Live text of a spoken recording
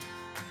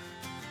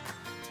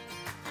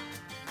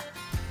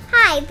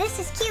Hi, this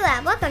is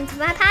Kira. Welcome to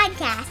my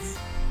podcast.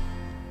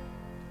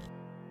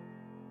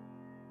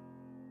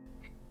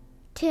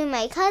 To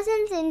my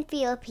cousins in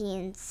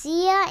Philippines,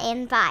 Zia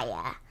and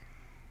Vaya,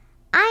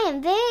 I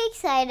am very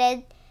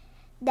excited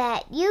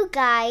that you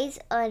guys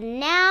are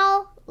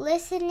now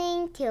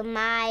listening to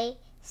my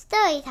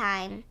story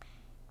time.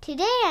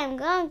 Today I'm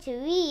going to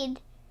read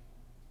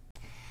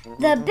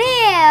The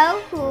Bear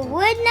Who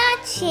Would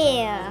Not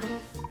Share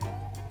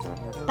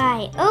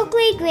by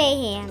Oakley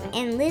Graham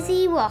and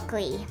Lizzie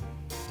Walkley.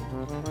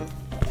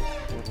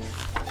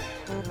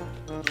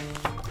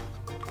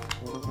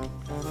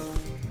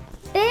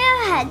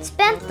 Bear had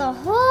spent the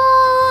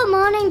whole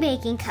morning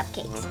baking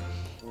cupcakes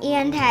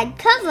and had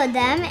covered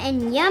them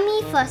in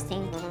yummy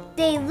frosting.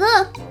 They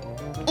looked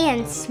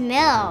and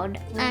smelled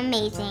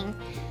amazing.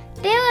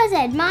 Bear was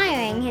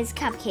admiring his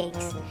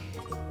cupcakes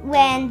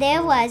when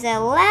there was a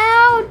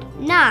loud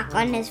knock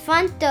on his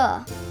front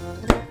door.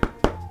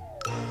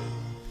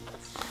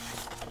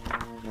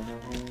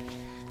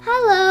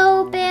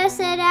 "Hello, Bear,"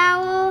 said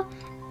Owl.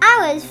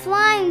 "I was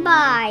flying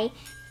by,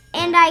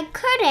 and I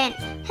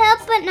couldn't help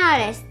but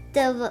notice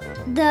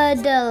the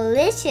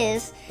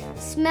delicious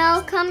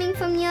smell coming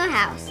from your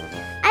house.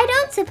 I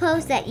don't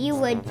suppose that you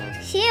would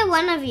share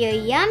one of your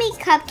yummy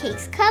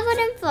cupcakes covered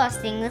in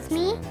frosting with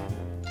me?"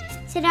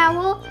 said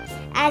Owl,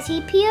 as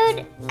he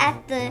peered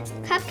at the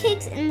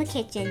cupcakes in the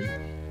kitchen.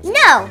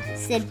 "No,"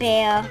 said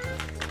Bear.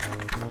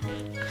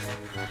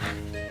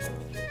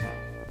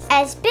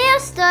 As Bear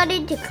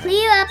started to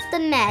clear up the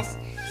mess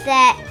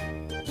that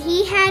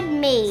he had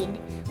made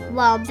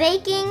while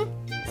baking,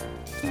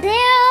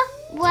 there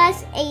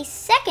was a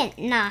second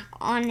knock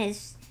on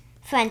his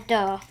front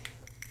door.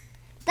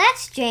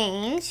 "That's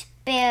strange,"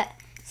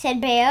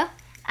 said Bear.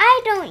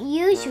 "I don't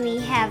usually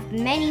have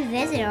many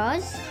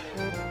visitors."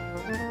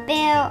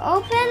 Bear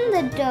opened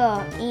the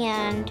door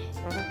and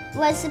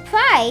was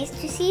surprised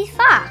to see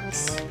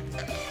Fox.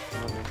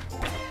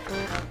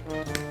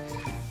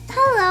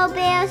 "Hello,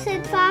 Bear,"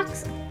 said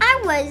Fox.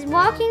 "I was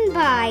walking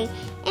by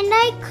and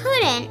I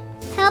couldn't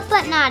help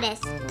but notice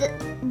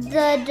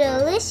the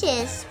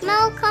delicious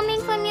smell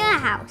coming from your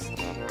house.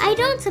 I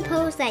don't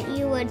suppose that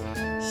you would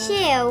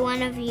share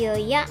one of your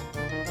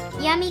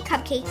yummy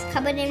cupcakes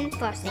covered in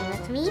frosting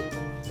with me?"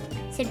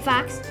 said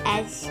Fox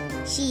as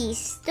she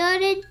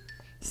stared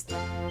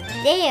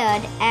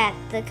at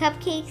the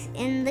cupcakes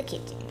in the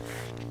kitchen.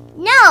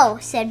 "No,"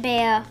 said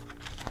Bear,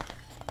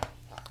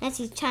 as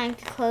he's trying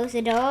to close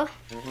the door.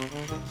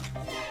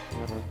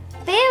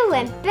 Bear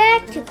went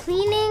back to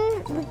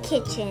cleaning the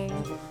kitchen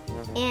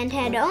and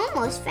had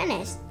almost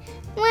finished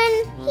when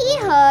he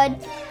heard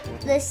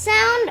the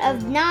sound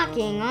of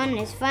knocking on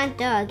his front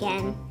door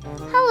again.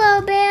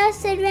 "Hello, Bear,"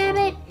 said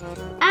Rabbit.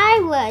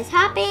 "I was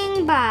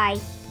hopping by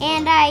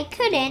and I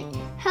couldn't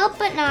help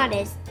but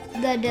notice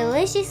the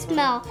delicious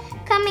smell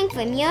coming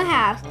from your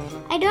house.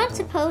 I don't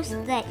suppose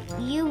that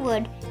you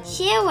would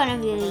share one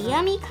of your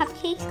yummy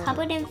cupcakes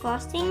covered in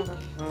frosting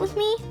with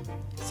me?"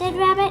 said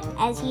Rabbit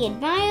as he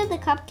admired the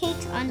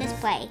cupcakes on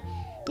display.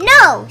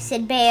 "No,"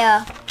 said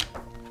Bear.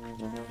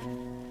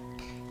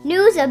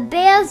 News of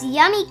Bear's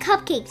yummy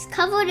cupcakes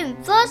covered in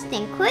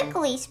frosting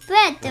quickly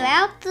spread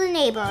throughout the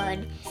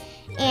neighborhood,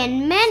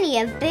 and many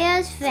of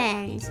Bear's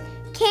friends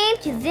came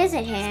to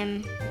visit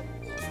him.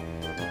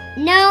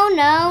 "No,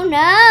 no,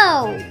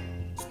 no!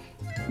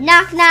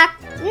 Knock, knock,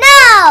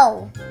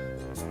 no!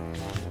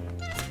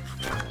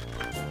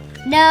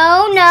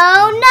 No,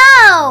 no,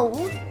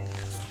 no!"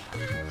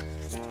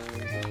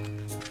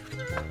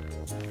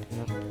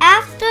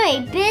 After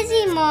a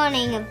busy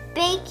morning of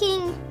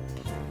baking,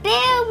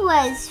 Bear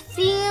was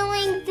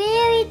feeling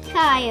very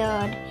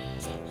tired.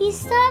 He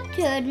stopped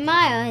to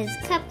admire his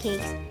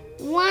cupcakes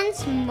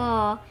once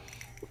more.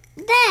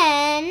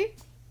 Then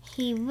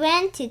he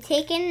went to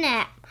take a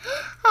nap.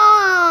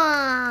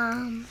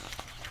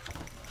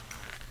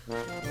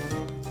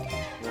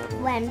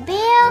 When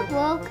Bear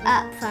woke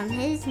up from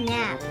his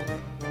nap,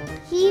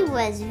 he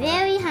was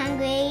very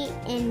hungry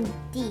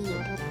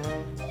indeed.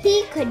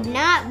 He could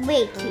not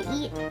wait to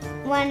eat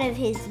one of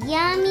his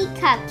yummy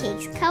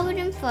cupcakes covered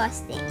in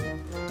frosting.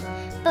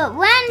 But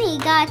when he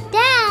got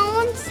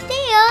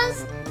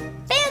downstairs,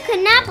 Bear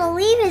could not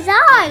believe his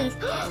eyes.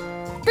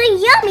 The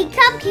yummy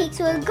cupcakes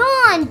were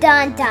gone!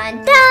 Dun,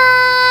 dun,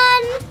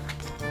 dun!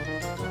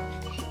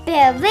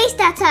 Bear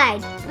raced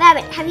outside.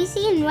 "Rabbit, have you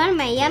seen one of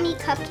my yummy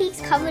cupcakes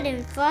covered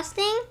in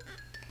frosting?"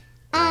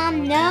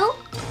 No."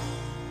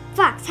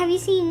 "Fox, have you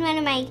seen one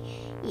of my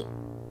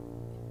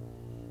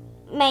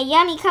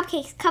yummy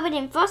cupcakes covered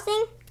in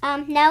frosting?"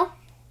 No."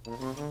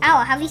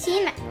 "Owl, have you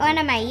seen one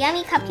of my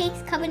yummy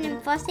cupcakes covered in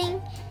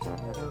frosting?"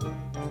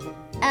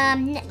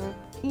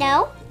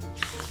 No."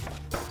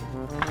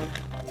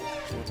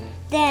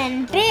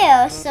 Then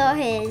Bear saw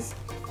his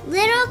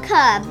little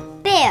cub,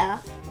 Bear.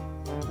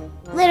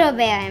 Little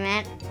Bear, I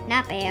meant,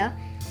 not Bear,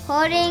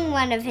 holding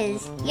one of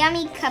his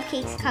yummy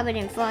cupcakes covered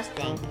in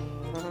frosting.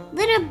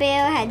 Little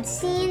Bear had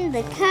seen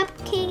the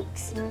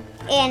cupcakes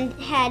and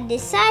had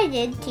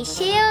decided to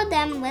share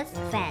them with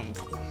friends.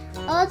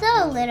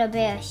 Although Little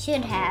Bear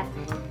should have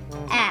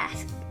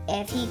asked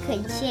if he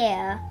could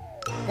share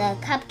the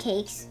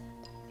cupcakes.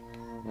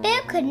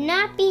 Bear could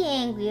not be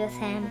angry with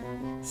him.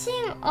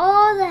 Seeing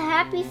all the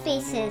happy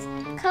faces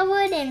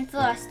covered in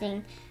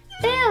frosting,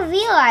 Bear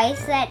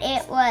realized that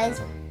it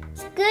was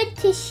good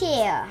to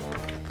share.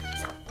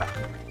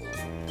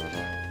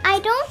 I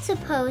don't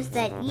suppose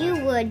that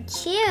you would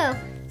share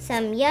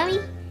some yummy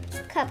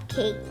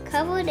cupcake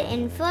covered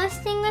in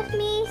frosting with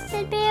me,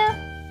 said Bear,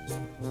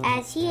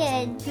 as he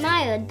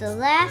admired the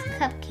last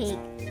cupcake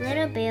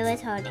Little Bear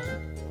was holding.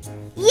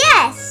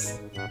 Yes,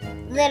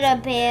 Little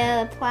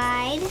Bear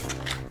replied.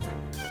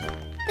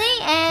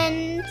 The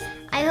end.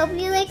 I hope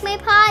you like my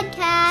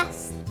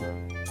podcast.